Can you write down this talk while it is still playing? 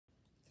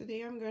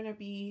Today I'm going to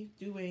be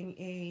doing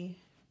a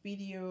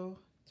video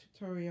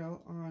tutorial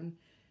on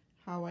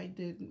how I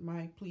did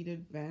my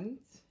pleated vent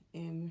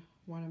in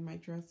one of my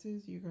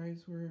dresses. You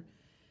guys were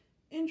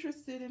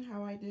interested in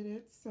how I did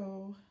it,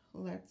 so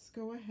let's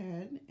go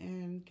ahead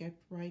and get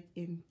right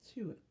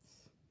into it.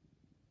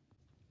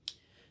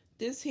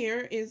 This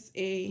here is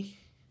a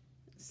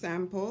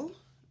sample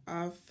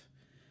of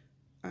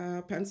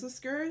a pencil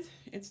skirt.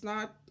 It's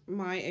not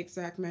my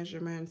exact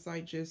measurements.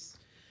 I just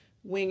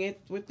wing it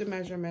with the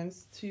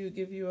measurements to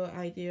give you an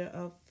idea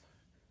of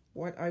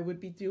what I would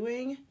be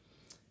doing.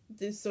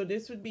 This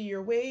would be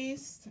your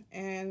waist,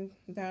 and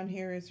down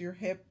here is your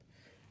hip.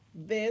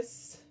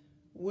 This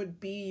would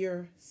be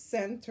your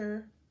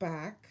center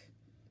back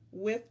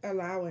with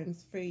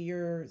allowance for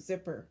your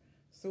zipper.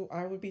 So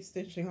I would be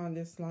stitching on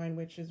this line,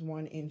 which is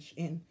 1 inch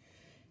in,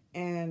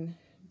 and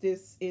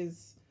this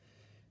is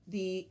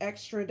the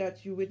extra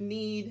that you would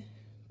need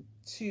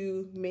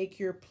to make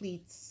your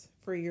pleats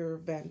for your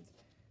vent.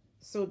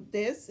 So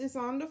this is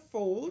on the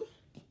fold.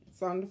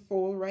 It's on the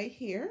fold right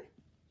here.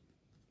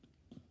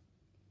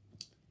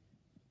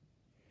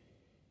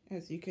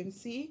 As you can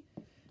see,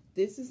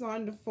 this is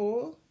on the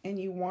fold, and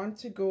you want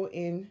to go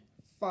in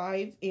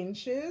 5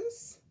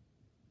 inches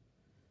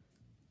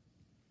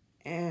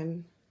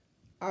and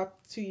up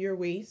to your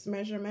waist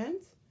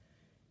measurement,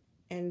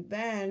 and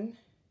then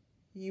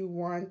you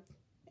want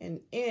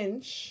an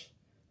inch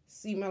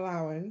seam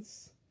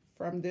allowance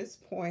from this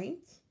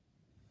point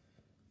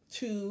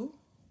to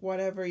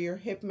whatever your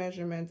hip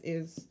measurement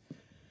is,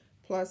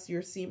 plus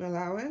your seam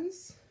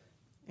allowance,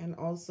 and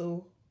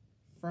also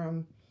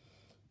from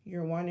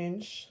your 1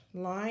 inch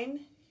line,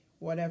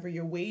 whatever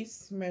your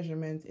waist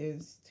measurement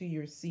is to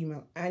your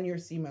seam and your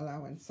seam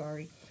allowance,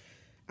 sorry.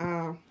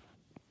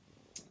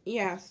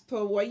 Yeah,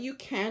 so what you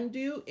can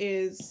do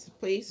is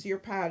place your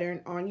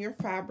pattern on your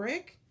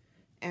fabric,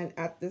 and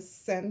at the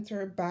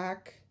center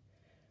back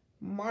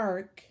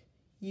mark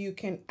you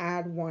can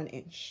add 1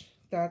 inch.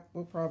 That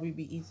will probably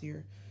be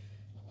easier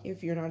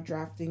if you're not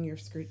drafting your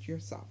skirt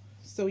yourself.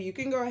 So you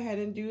can go ahead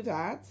and do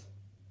that.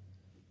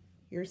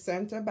 Your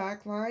center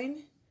back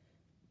line,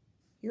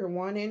 your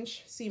 1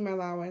 inch seam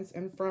allowance,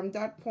 and from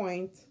that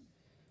point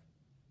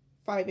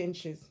 5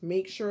 inches.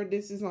 Make sure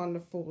this is on the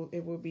fold.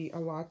 It will be a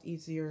lot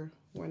easier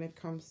when it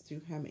comes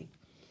to hemming.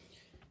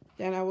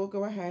 Then I will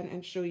go ahead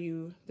and show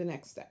you the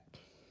next step.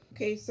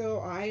 Okay,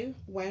 so I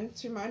went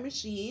to my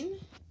machine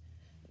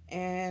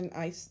and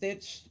I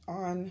stitched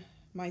on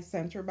my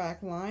center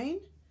back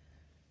line.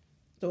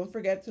 Don't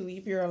forget to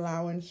leave your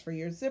allowance for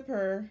your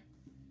zipper.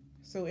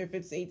 So if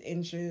it's 8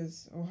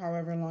 inches or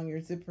however long your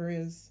zipper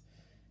is,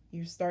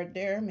 you start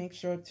there. Make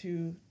sure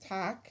to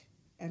tack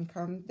and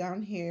come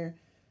down here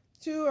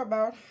to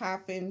about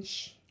 1/2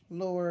 inch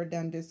lower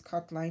than this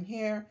cut line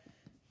here,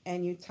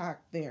 and you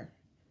tack there.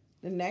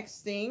 The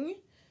next thing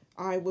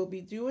I will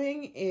be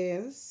doing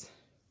is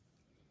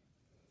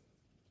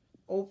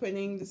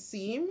opening the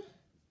seam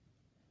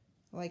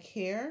like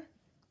here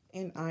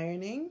and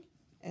ironing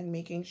and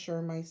making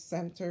sure my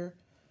center,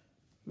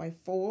 my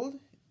fold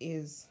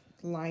is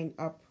lined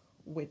up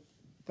with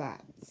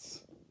that.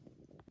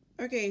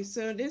 Okay,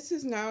 so this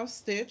is now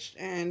stitched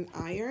and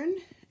ironed,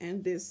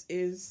 and this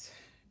is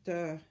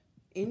the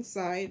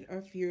inside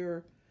of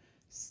your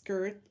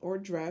skirt or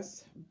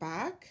dress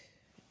back.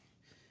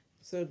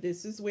 So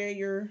this is where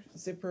your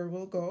zipper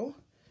will go,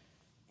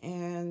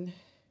 and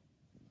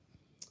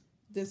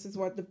this is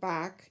what the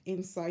back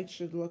inside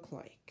should look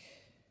like.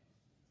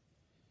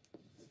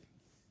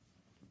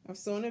 I've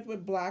sewn it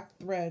with black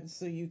thread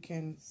so you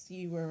can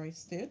see where I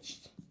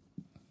stitched.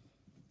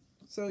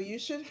 So you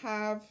should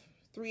have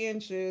 3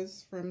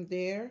 inches from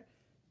there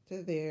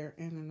to there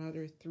and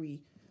another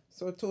 3.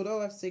 So a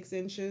total of 6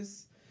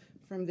 inches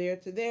from there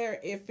to there.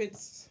 If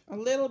it's a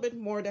little bit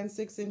more than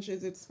 6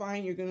 inches, it's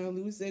fine. You're going to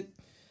lose it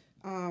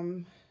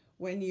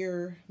when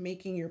you're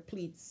making your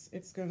pleats.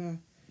 It's going to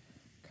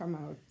come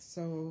out.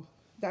 So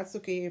that's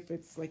okay if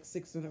it's like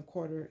 6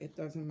 1/4. It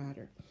doesn't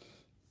matter.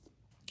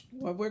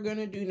 What we're going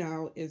to do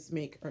now is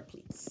make our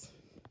pleats.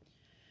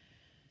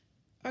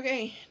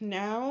 Okay,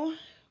 now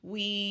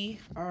we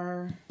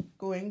are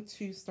going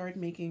to start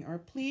making our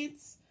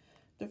pleats.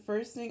 The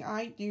first thing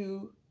I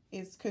do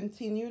is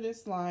continue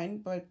this line,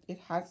 but it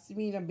has to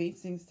be in a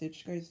basting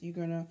stitch because you're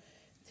gonna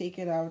take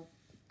it out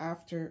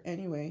after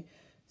anyway.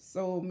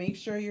 So make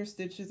sure your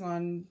stitch is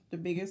on the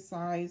biggest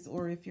size,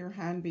 or if you're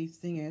hand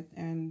basting it,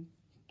 and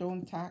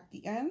don't tack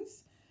the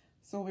ends.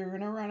 So we're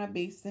gonna run a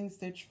basting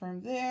stitch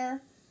from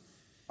there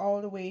all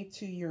the way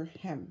to your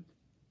hem,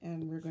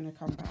 and we're gonna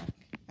come back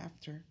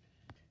after.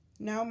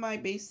 Now my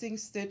basting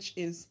stitch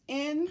is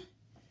in,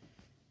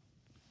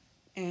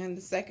 and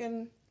the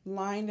second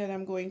line that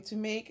I'm going to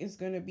make is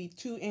going to be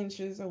 2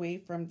 inches away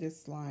from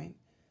this line.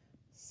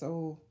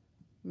 So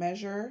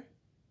measure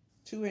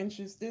 2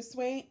 inches this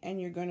way,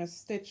 and you're going to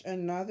stitch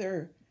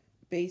another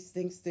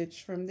basting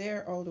stitch from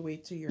there all the way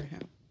to your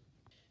hem.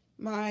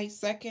 My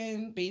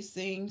second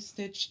basting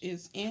stitch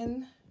is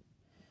in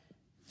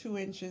 2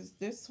 inches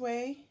this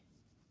way.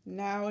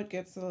 Now it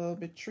gets a little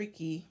bit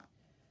tricky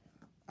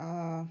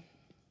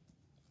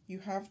you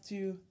have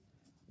to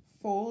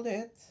fold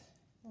it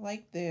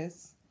like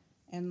this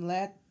and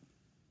let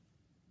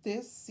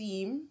this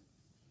seam,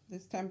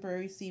 this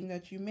temporary seam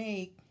that you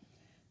make,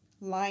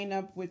 line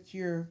up with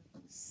your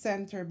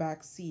center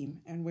back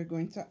seam, and we're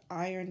going to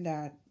iron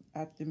that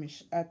at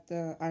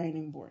the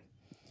ironing board.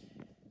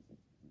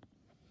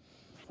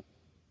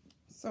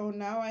 So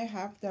now I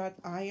have that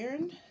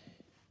ironed,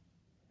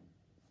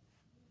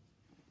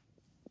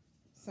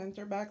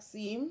 center back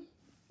seam,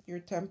 your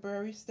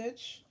temporary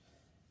stitch,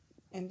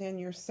 and then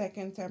your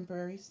second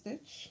temporary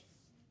stitch,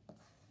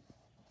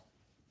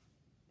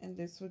 and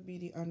this would be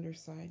the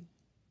underside.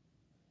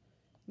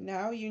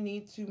 Now you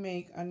need to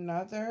make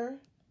another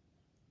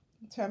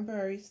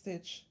temporary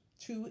stitch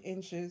 2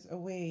 inches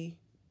away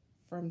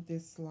from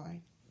this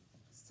line.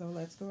 So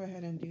let's go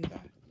ahead and do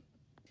that.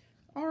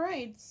 All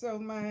right, so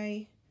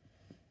my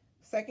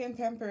second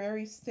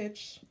temporary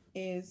stitch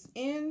is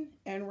in,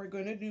 and we're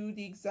going to do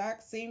the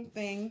exact same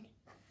thing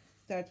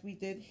that we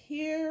did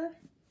here.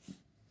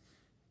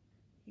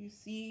 You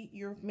see,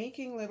 you're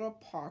making little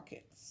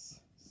pockets,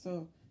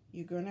 so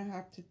you're going to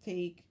have to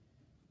take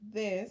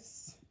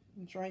this,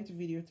 I'm trying to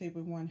videotape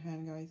with one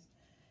hand, guys,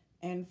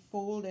 and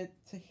fold it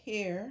to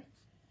here,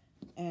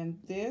 and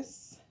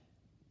this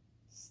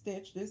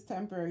stitch, this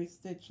temporary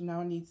stitch,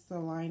 now needs to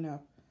line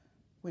up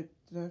with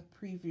the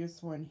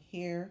previous one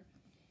here,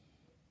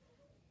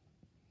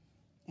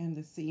 and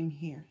the same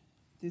here.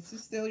 This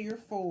is still your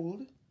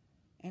fold,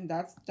 and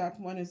that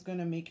one is going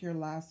to make your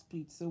last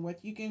pleat. So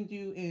what you can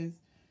do is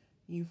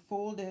you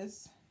fold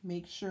this,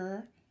 make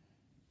sure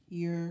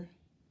your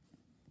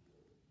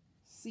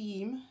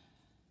seam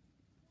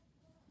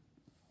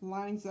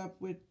lines up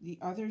with the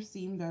other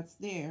seam that's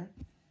there,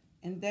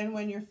 and then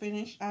when you're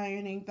finished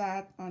ironing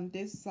that on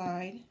this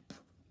side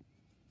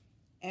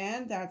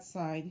and that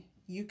side,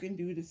 you can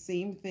do the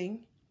same thing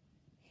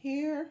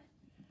here.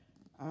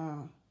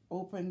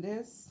 Open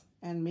this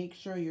and make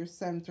sure your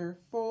center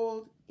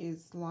fold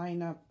is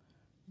lined up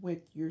with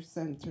your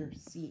center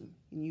seam,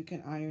 and you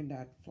can iron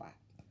that flat.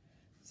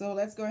 So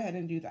let's go ahead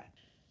and do that.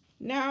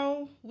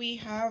 Now we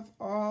have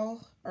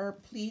all our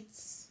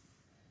pleats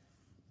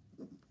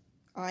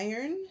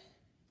ironed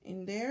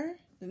in there.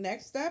 The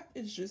next step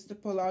is just to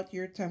pull out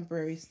your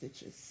temporary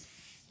stitches.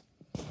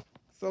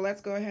 So let's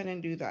go ahead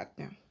and do that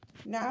now.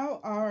 Now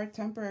our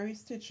temporary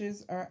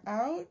stitches are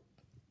out.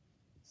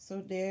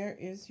 So there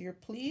is your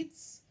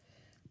pleats.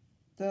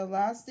 The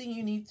last thing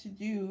you need to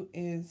do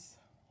is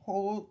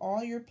hold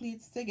all your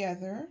pleats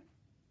together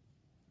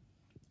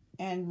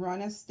and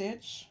run a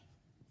stitch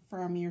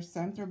from your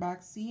center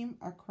back seam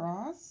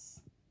across,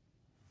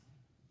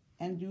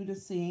 and do the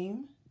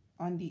same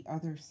on the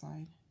other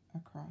side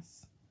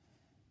across.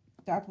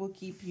 That will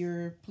keep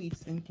your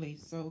pleats in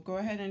place. So go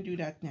ahead and do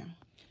that now.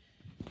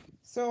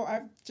 So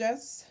I've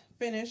just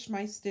finished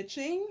my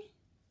stitching.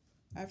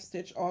 I've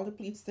stitched all the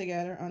pleats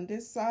together on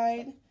this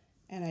side,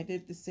 and I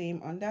did the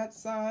same on that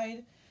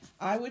side.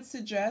 I would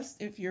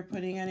suggest, if you're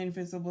putting an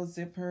invisible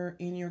zipper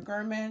in your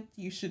garment,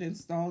 you should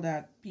install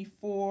that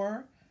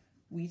before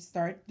we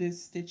start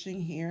this stitching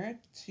here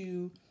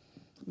to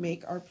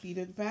make our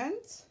pleated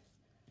vent.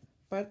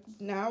 But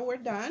now we're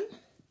done,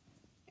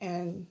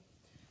 and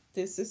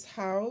this is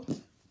how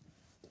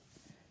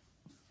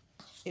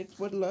it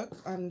would look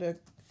on the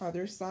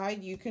other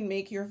side. You can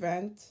make your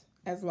vent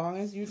as long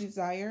as you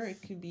desire.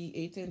 It could be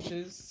 8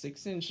 inches,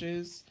 6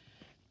 inches,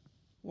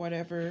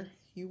 whatever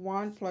you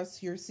want,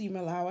 plus your seam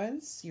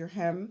allowance, your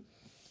hem,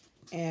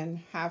 and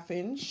 1/2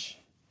 inch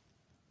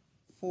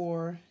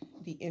for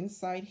the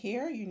inside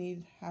here. You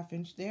need 1/2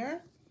 inch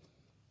there.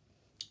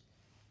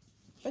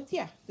 But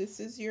yeah, this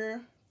is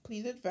your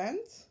pleated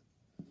vent.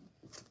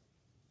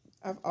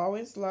 I've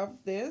always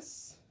loved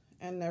this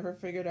and never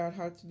figured out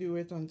how to do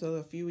it until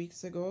a few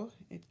weeks ago.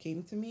 It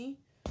came to me,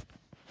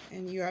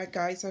 and you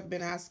guys have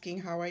been asking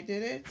how I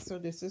did it, so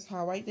this is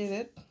how I did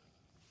it.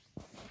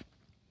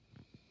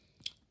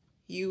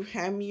 You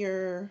hem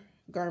your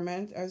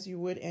garment as you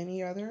would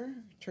any other.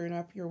 Turn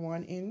up your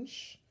 1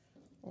 inch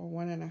or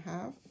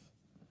 1.5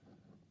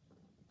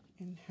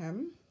 and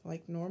hem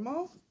like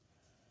normal.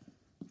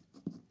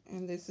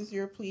 And this is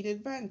your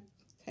pleated vent.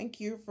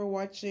 Thank you for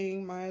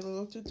watching my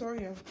little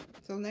tutorial.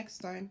 Till next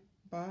time,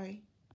 bye.